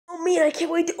man, I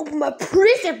can't wait to open my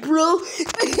present, bro.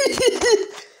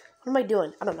 What am I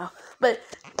doing? I don't know. But,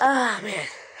 man.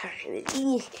 Alright,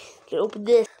 can open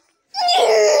this.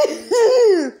 What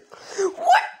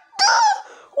the?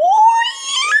 Who are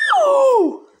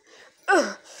you?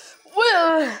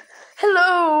 Well,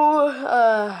 hello,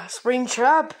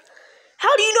 Springtrap.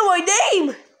 How do you know my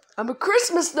name? I'm a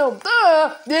Christmas gnome.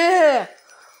 Yeah.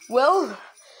 Well,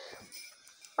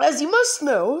 as you must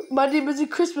know, my name is a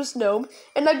Christmas gnome,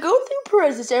 and I go through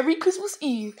presents every Christmas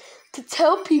Eve to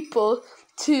tell people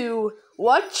to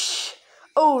watch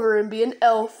over and be an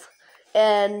elf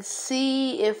and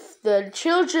see if the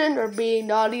children are being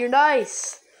naughty or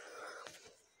nice.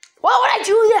 Why would I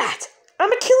do that?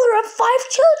 I'm a killer of 5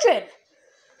 children.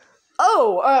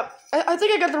 Oh, I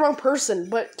think I got the wrong person,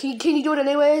 but can you do it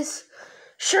anyways?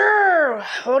 Sure.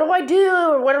 What do I do,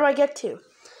 or where do I get to?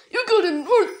 You go to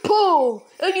North Pole,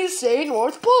 and you say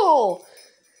North Pole.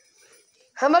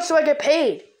 How much do I get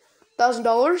paid?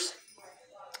 $1,000?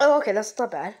 Oh, okay, that's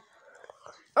not bad.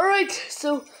 All right,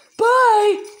 so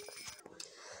bye.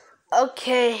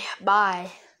 Okay,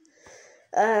 bye.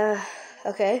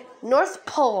 Okay, North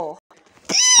Pole.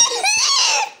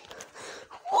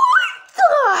 What the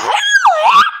hell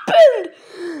happened?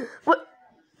 What?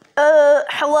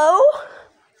 Hello?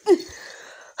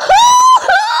 Ho,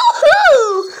 ho, ho!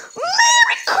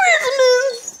 Merry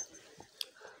Christmas!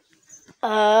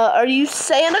 Are you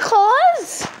Santa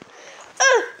Claus?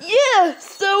 Yeah,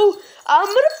 so I'm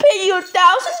gonna pay you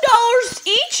 $1,000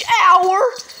 each hour.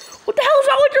 What the hell is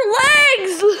wrong with your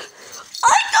legs?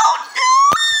 I don't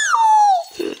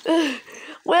know!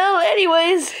 Well,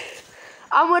 anyways,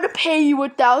 I'm gonna pay you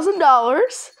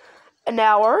 $1,000 an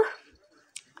hour.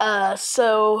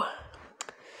 So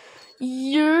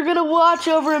you're gonna watch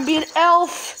over and be an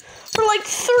elf for like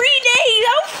 3 days.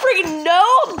 I don't freaking know.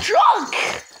 I'm drunk.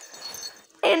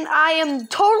 And I am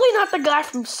totally not the guy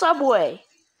from Subway.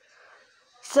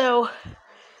 So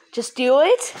just do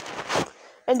it.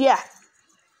 And yeah.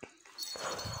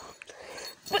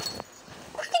 But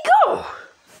where'd he go?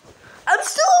 I'm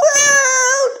still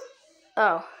around.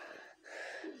 Oh.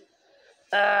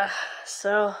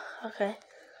 So, okay.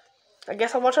 I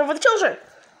guess I'll watch over the children.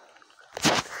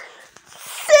 7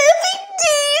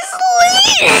 days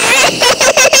later.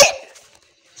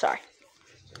 Sorry.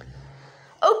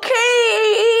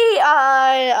 Okay,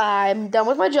 I'm done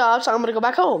with my job, so I'm gonna go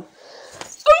back home.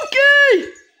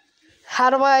 Okay. How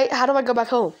do I go back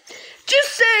home?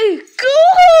 Just say go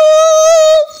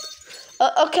home.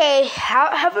 Okay.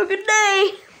 Have a good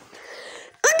day.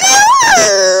 Go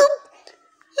home.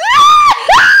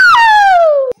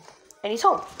 And he's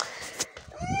home.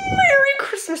 Merry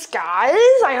Christmas, guys.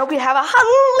 I hope you have a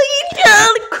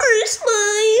holly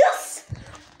Christmas.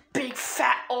 Big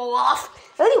fat Olaf.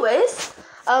 Anyways,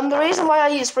 the reason why I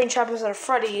use Springtrap instead of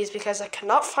Freddy is because I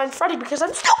cannot find Freddy because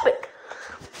I'm stupid.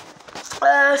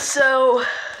 So,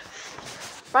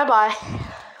 bye-bye.